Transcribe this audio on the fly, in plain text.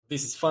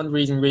This is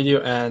Fundraising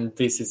Radio, and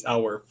this is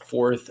our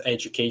fourth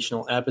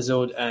educational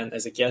episode. And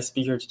as a guest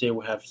speaker today,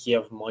 we have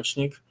Yev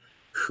Muchnik,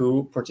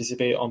 who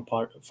participated on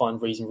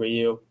Fundraising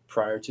Radio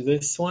prior to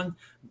this one.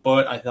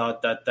 But I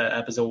thought that that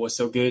episode was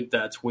so good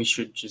that we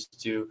should just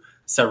do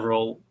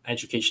several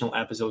educational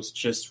episodes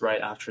just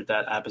right after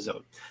that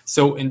episode.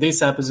 So in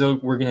this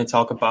episode, we're going to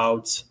talk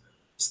about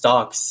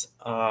stocks.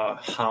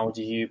 How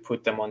do you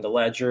put them on the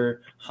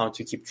ledger? How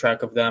to keep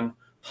track of them?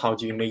 How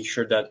do you make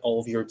sure that all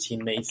of your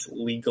teammates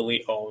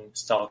legally own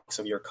stocks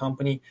of your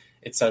company,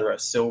 etc.?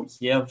 So,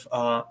 Yev,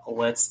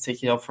 let's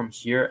take it up from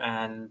here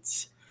and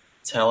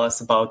tell us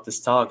about the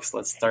stocks.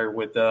 Let's start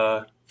with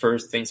the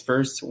first things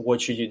first. What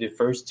should you do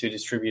first to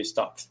distribute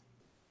stocks?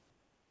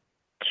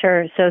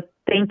 Sure. So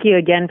thank you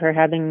again for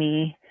having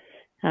me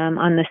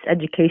on this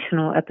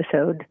educational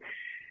episode.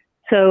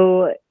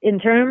 So in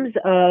terms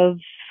of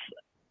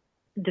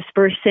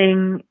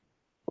dispersing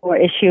or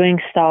issuing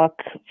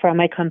stock from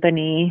my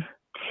company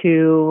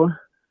to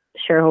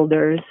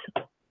shareholders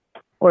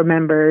or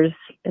members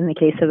in the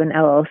case of an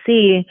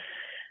LLC,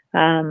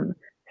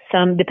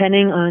 some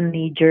depending on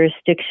the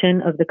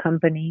jurisdiction of the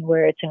company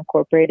where it's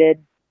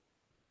incorporated,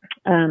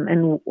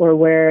 or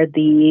where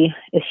the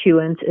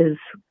issuance is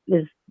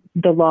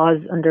the laws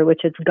under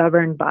which it's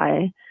governed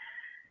by,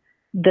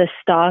 the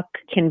stock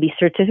can be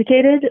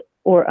certificated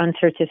or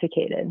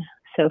uncertificated.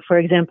 So, for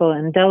example,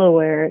 in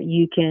Delaware,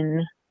 you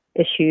can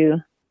issue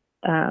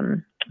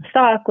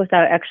stock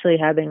without actually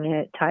having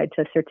it tied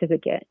to a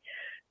certificate.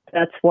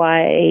 That's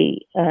why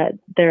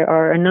there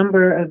are a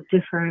number of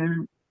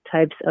different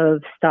types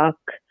of stock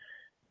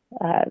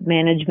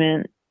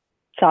management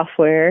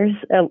softwares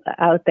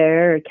out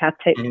there, or cap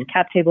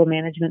table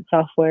management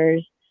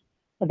softwares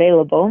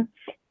available,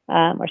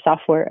 or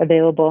software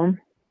available,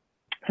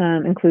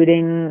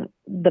 including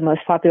the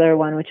most popular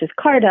one, which is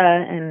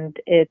Carta, and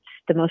it's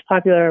the most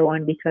popular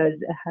one because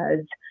it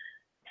has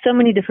so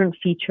many different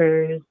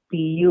features.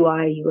 The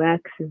UI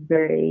UX is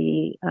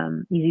very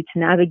easy to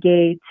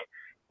navigate.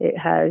 It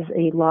has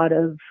a lot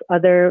of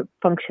other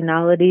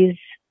functionalities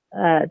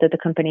that the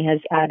company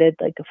has added,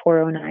 like the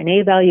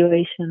 409A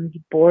valuations,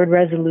 board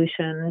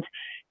resolutions,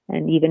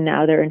 and even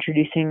now they're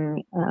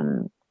introducing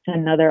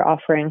another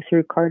offering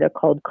through Carta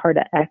called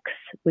Carta X,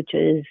 which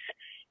is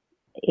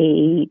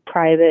a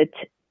private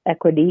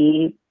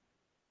equity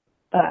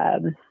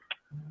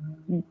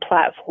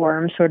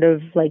platform, sort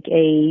of like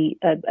a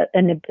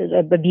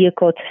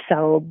vehicle to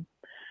sell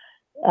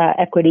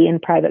equity in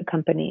private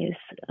companies.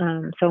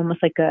 So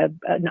almost like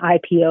an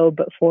IPO,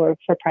 but for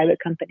private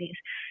companies.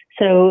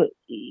 So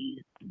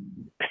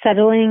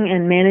settling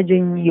and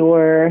managing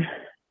your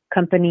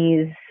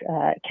company's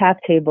cap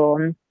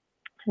table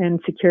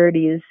and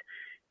securities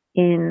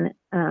in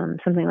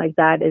something like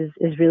that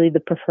is really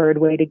the preferred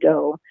way to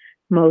go.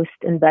 Most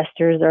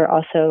investors are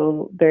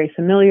also very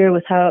familiar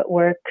with how it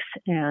works,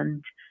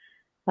 and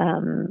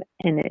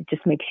it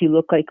just makes you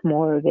look like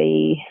more of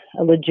a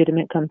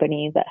legitimate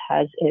company that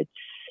has its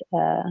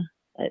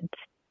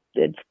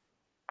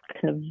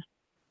kind of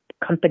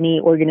company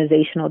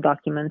organizational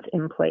documents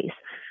in place.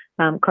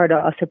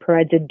 Carta also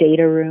provides a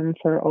data room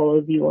for all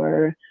of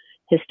your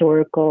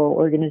historical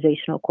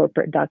organizational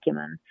corporate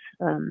documents,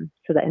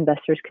 so that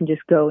investors can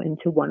just go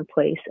into one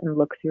place and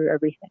look through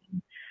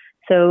everything.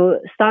 So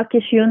stock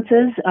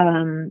issuances,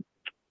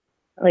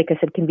 like I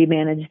said, can be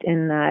managed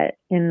in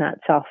that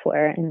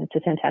software, and it's a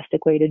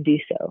fantastic way to do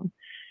so.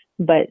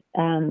 But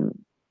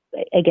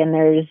again,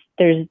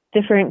 there's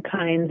different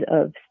kinds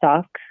of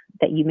stock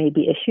that you may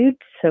be issued.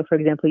 So, for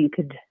example, you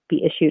could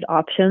be issued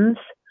options,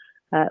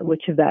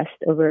 which vest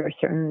over a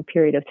certain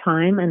period of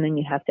time, and then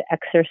you have to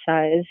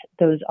exercise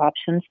those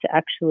options to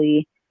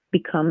actually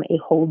become a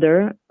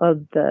holder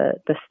of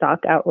the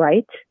stock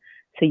outright.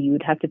 So you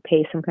would have to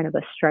pay some kind of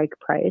a strike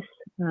price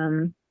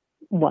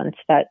once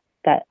that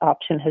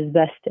option has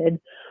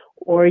vested,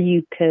 or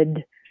you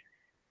could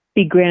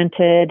be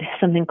granted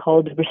something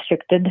called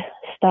restricted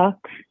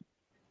stock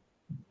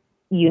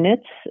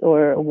units,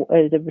 or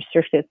the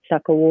restricted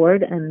stock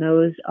award, and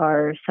those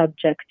are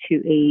subject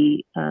to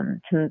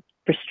some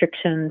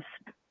restrictions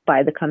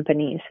by the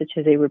company, such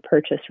as a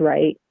repurchase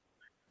right,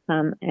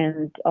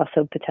 and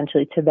also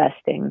potentially to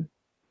vesting.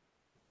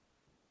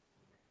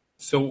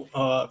 So,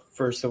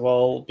 first of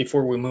all,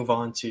 before we move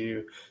on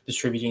to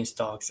distributing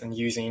stocks and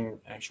using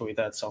actually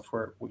that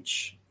software,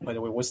 which, by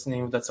the way, what's the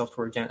name of that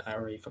software again? I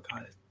already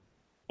forgot it.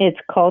 It's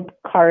called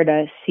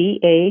Carta,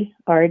 CARTA.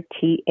 All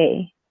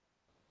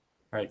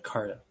right,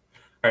 Carta.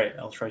 All right,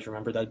 I'll try to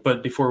remember that.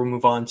 But before we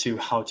move on to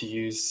how to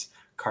use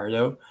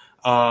Carta,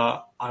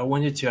 I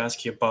wanted to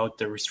ask you about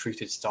the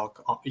restricted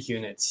stock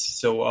units.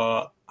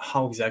 So,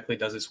 how exactly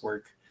does this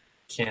work?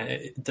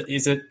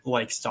 Is it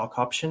like stock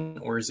option,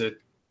 or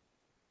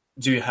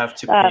do you have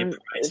to pay a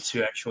price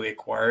to actually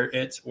acquire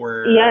it,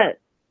 or? Yeah.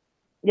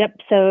 Yep.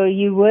 So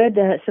you would,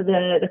 so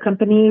the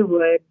company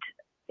would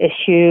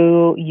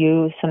issue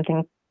you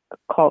something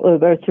called,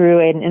 or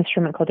through an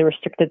instrument called a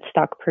restricted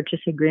stock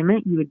purchase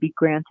agreement, you would be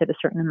granted a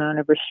certain amount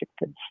of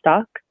restricted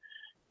stock.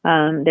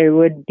 There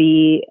would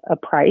be a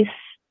price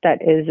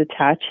that is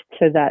attached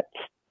to that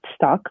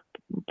stock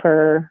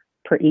per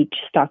each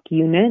stock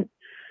unit.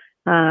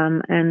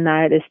 And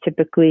that is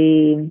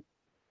typically,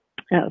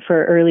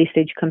 for early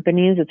stage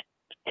companies, it's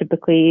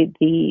typically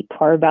the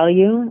par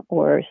value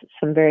or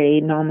some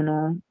very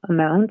nominal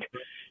amount.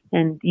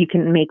 And you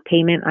can make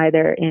payment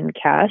either in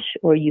cash,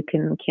 or you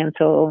can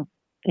cancel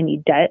any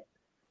debt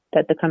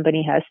that the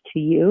company has to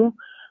you,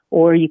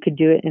 or you could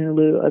do it in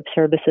lieu of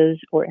services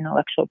or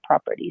intellectual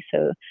property.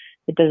 So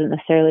it doesn't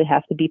necessarily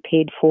have to be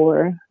paid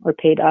for or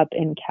paid up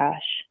in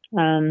cash.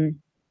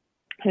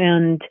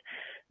 And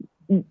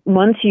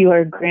once you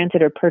are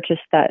granted or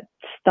purchased that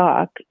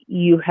stock,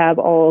 you have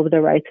all of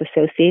the rights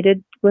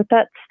associated with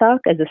that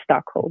stock as a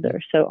stockholder.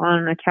 So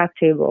on a cap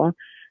table,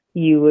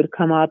 you would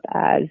come up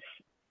as,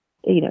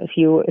 if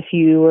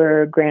you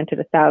were granted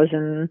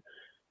 1,000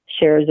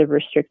 shares of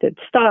restricted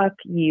stock,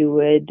 you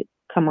would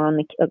come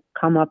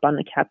up on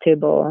the cap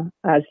table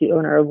as the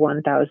owner of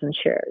 1,000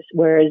 shares.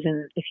 Whereas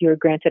if you were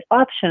granted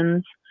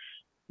options,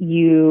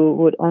 you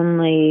would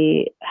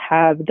only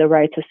have the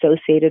rights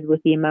associated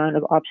with the amount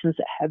of options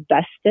that have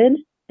vested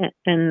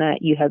and that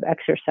you have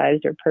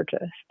exercised or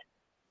purchased.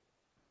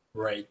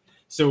 Right.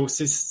 So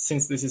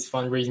since this is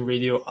fundraising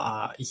radio,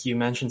 you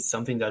mentioned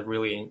something that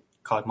really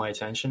caught my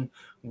attention,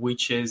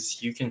 which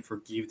is you can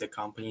forgive the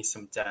company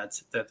some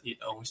debt that it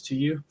owns to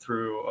you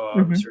through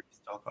restricted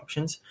stock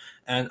options.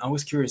 And I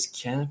was curious,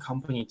 can a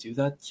company do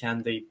that?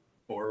 Can they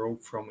borrow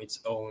from its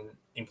own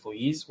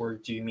employees, or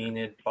do you mean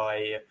it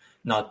by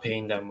not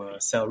paying them a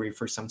salary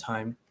for some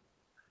time?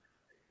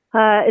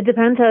 It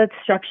depends how it's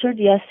structured.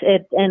 Yes,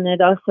 it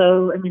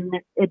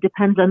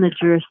depends on the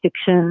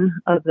jurisdiction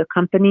of the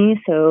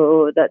company,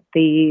 so that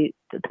the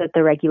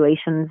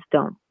regulations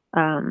don't,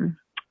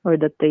 or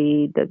that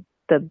the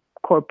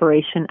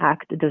Corporation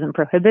Act doesn't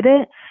prohibit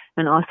it,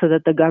 and also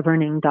that the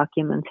governing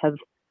documents have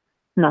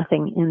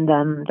nothing in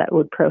them that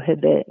would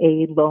prohibit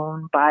a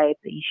loan by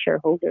the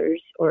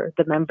shareholders or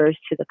the members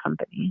to the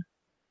company.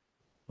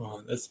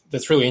 Oh,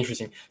 that's really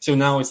interesting. So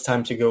now it's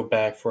time to go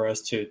back for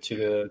us to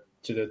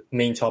the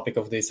main topic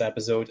of this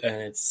episode,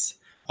 and it's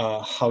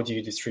how do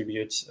you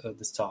distribute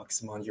the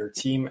stocks among your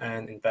team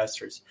and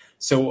investors?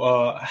 So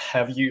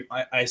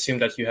I assume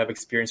that you have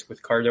experience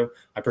with Cardo.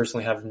 I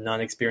personally have none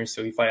experience,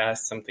 so if I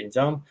ask something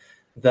dumb,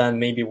 then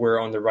maybe we're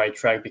on the right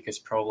track, because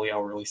probably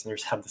our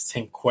listeners have the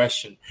same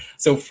question.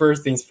 So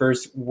first things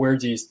first, where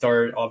do you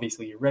start?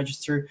 Obviously you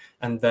register,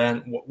 and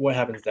then what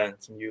happens then?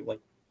 Can you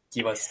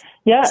give us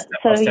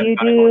so step you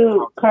guide on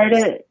do how to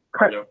use Cardo.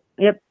 Cardo?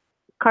 Yep.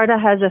 Carta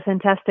has a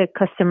fantastic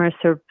customer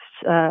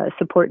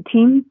support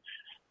team.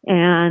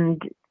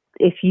 And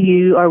if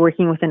you are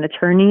working with an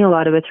attorney, a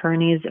lot of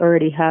attorneys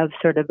already have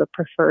sort of a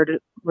preferred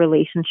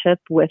relationship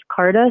with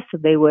Carta. So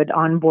they would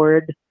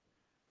onboard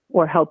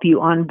or help you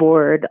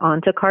onboard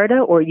onto Carta,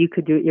 or you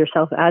could do it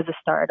yourself as a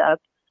startup.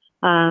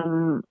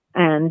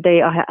 And they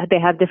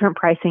have different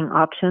pricing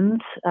options.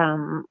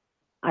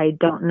 I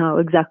don't know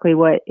exactly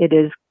what it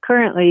is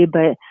currently,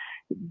 but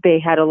they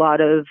had a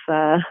lot of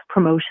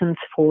promotions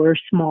for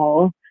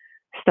small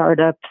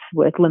startups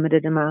with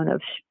limited amount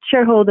of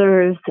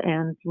shareholders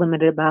and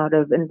limited amount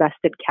of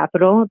invested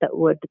capital that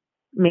would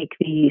make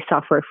the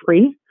software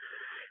free.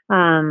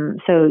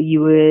 So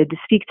you would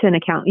speak to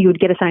you would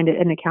get assigned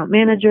an account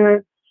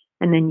manager,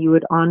 and then you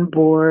would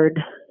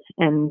onboard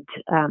and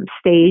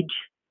stage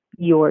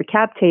your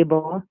cap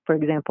table, for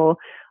example,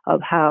 of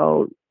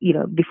how,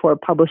 before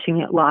publishing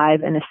it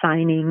live and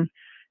assigning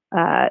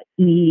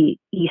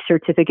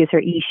e-certificates or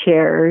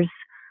e-shares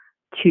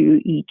to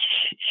each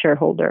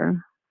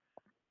shareholder.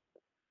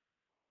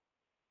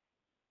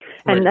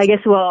 And I guess,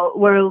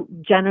 we'll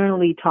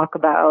generally talk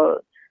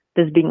about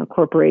this being a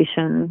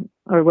corporation,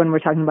 or when we're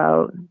talking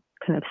about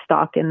kind of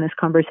stock in this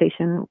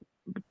conversation,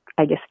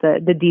 I guess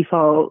the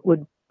default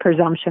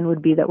presumption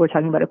would be that we're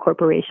talking about a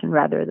corporation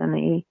rather than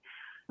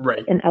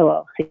an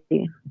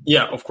LLC.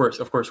 Yeah, of course,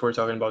 we're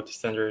talking about the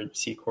standard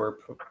C Corp,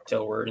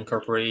 Delaware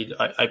Incorporated.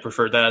 I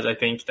prefer that. I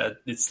think that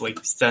it's like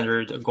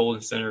a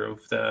golden standard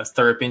of the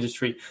startup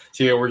industry.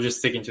 So yeah, we're just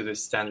sticking to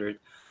this standard.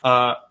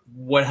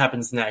 What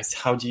happens next?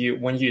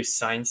 When you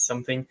sign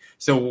something?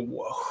 So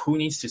who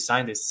needs to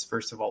sign this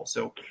first of all?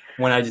 So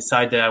when I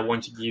decide that I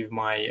want to give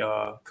my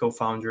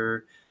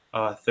co-founder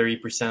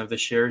 30% of the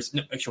shares,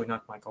 no, actually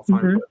not my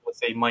co-founder, but let's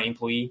say my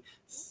employee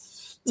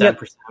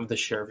 10% of the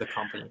share of the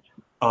company.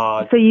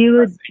 So you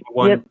would,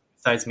 anyone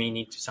besides me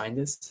need to sign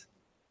this?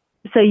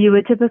 So you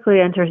would typically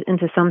enter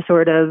into some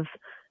sort of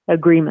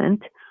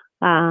agreement,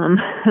 and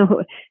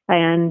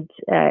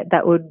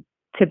that would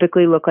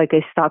typically look like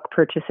a stock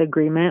purchase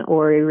agreement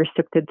or a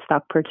restricted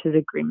stock purchase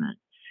agreement.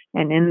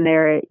 And in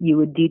there, you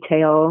would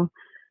detail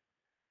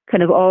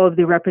kind of all of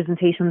the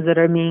representations that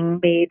are being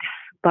made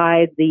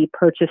by the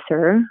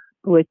purchaser,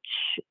 which,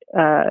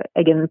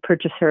 again,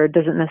 purchaser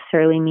doesn't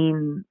necessarily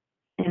mean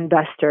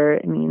investor.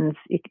 It means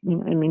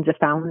a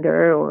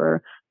founder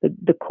or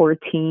the core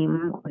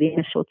team or the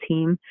initial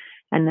team,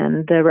 and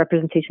then the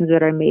representations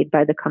that are made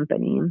by the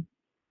company,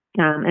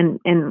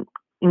 and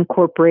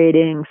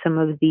incorporating some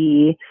of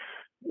the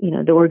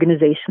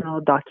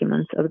organizational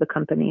documents of the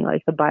company,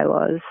 like the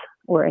bylaws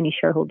or any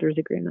shareholders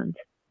agreement.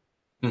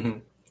 Hmm.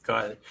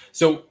 Got it.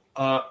 So,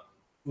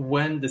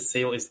 when the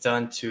sale is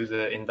done to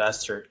the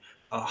investor,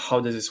 how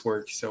does this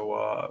work?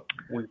 So,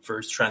 we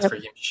first transfer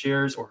Yep. him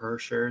shares or her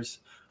shares,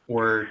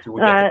 or do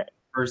we get the Uh,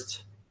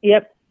 first?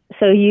 yep.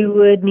 So you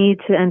would need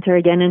to enter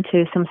again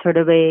into some sort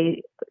of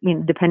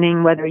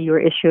depending whether you're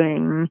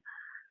issuing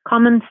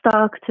common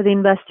stock to the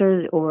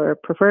investors or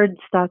preferred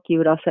stock, you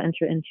would also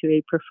enter into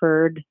a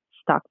preferred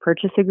stock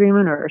purchase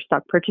agreement or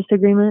stock purchase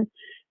agreement.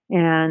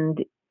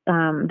 And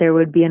there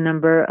would be a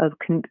number of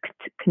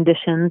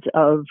conditions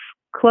of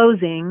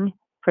closing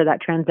for that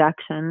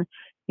transaction,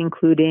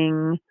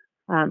 including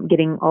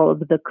getting all of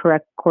the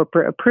correct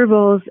corporate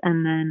approvals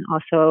and then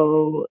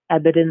also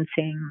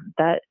evidencing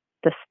that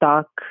the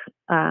stock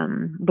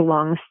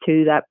belongs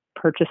to that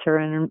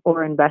purchaser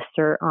or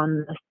investor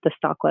on the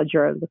stock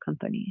ledger of the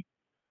company.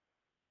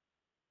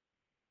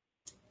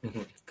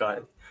 Mhm. Got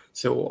it.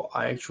 So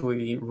I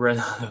actually ran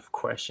out of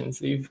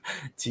questions. Eve,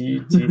 do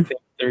you think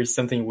there's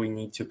something we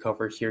need to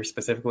cover here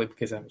specifically?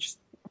 Because I'm just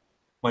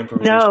my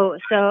improvisation. No,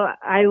 so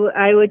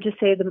I would just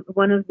say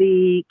one of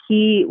the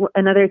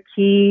another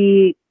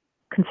key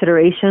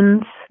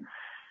considerations,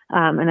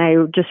 and I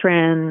just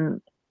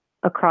ran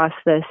across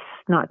this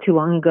not too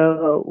long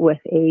ago with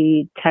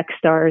a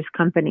Techstars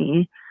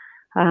company,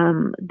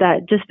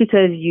 that just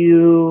because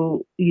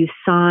you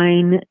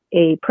sign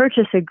a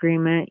purchase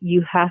agreement,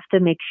 you have to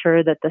make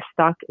sure that the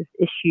stock is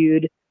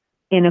issued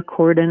in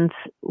accordance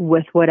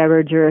with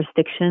whatever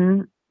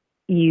jurisdiction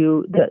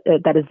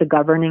that is the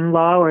governing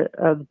law or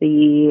of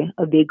the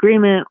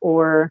agreement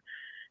or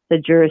the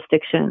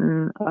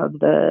jurisdiction of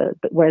the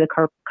where the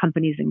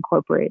company is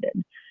incorporated.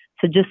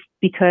 So just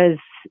because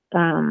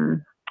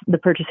the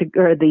purchase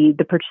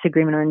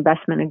agreement or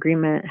investment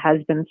agreement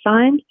has been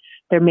signed,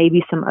 there may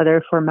be some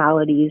other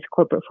formalities,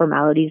 corporate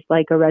formalities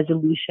like a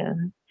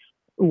resolution,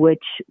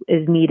 which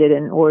is needed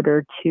in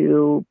order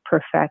to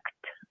perfect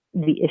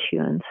the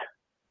issuance.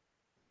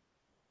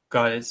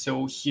 Got it.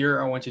 So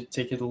here I want to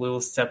take it a little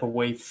step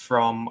away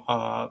from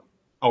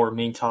our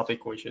main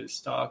topic, which is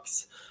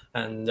stocks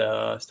and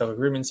stock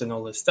agreements and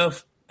all this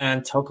stuff,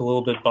 and talk a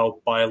little bit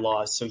about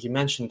bylaws. So you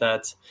mentioned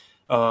that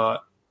uh,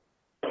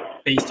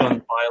 based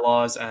on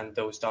bylaws and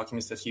those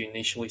documents that you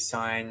initially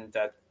sign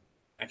that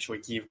actually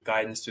give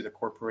guidance to the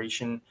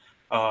corporation,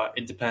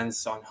 it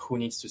depends on who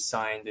needs to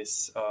sign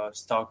this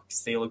stock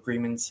sale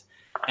agreements.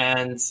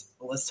 And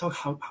let's talk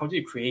how do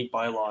you create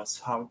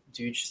bylaws? How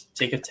do you just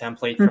take a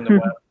template from the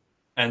web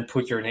and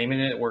put your name in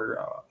it, or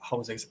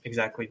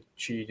exactly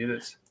should you do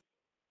this?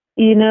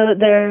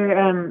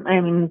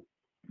 I mean,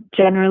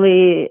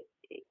 generally,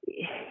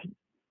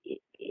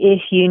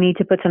 if you need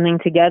to put something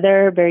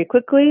together very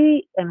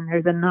quickly, and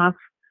there's enough,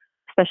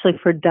 especially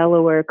for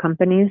Delaware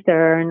companies,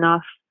 there are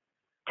enough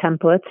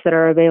templates that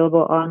are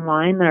available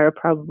online that are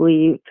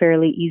probably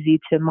fairly easy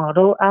to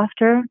model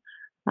after.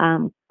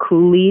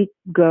 Cooley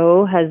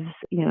Go has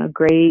a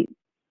great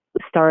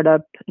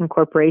startup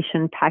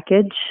incorporation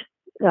package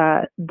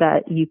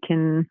that you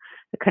can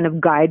kind of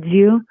guides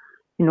you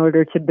in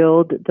order to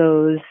build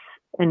those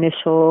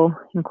initial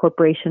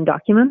incorporation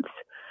documents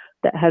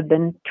that have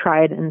been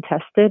tried and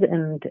tested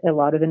and a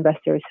lot of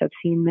investors have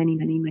seen many,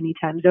 many, many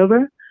times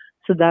over.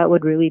 So that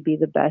would really be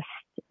the best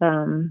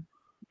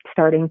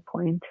starting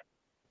point.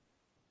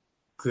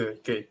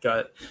 Good, got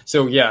it.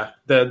 So yeah,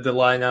 the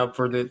lineup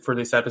for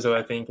this episode,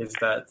 I think, is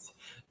that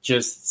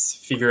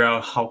just figure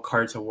out how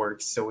Carta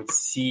works. So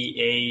it's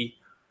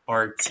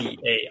CARTA.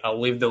 I'll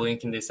leave the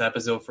link in this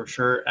episode for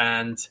sure.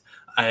 And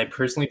I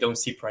personally don't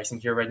see pricing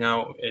here right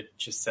now. It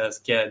just says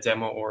get a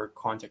demo or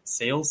contact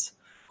sales.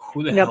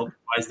 Who the Yep. hell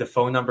buys the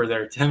phone number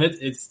there? Damn it!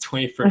 It's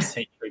 21st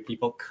century.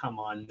 People, come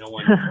on, no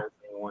one calls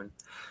anyone,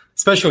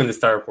 especially in the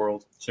startup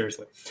world.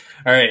 Seriously.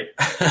 All right.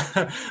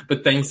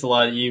 But thanks a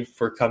lot, Eve,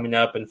 for coming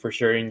up and for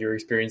sharing your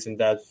experience in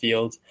that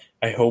field.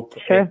 I hope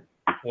it Sure.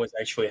 was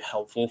actually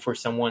helpful for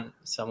some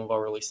of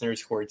our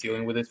listeners who are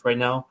dealing with it right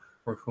now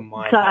or who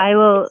might So have. I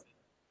will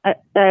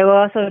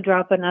also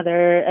drop a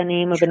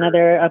name of Sure.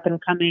 another up and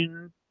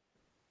coming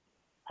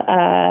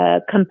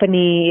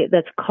company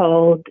that's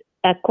called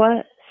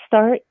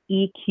EquaStart,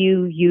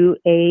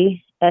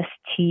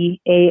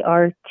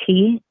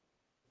 EQUASTART,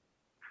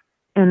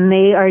 and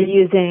they are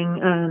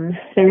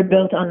they're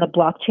built on the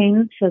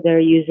blockchain, so they're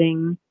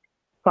using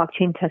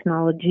blockchain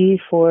technology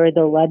for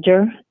the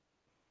ledger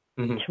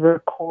Mhm. to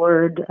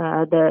record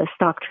the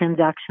stock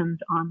transactions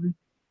on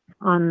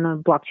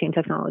the blockchain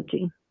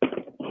technology.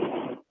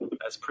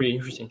 That's pretty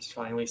interesting.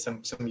 Finally,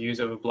 some use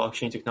of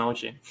blockchain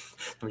technology.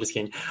 I'm just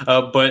kidding.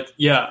 But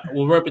yeah,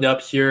 we'll wrap it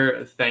up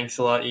here. Thanks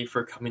a lot, Eve,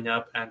 for coming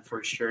up and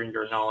for sharing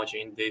your knowledge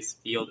in this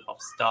field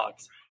of stocks.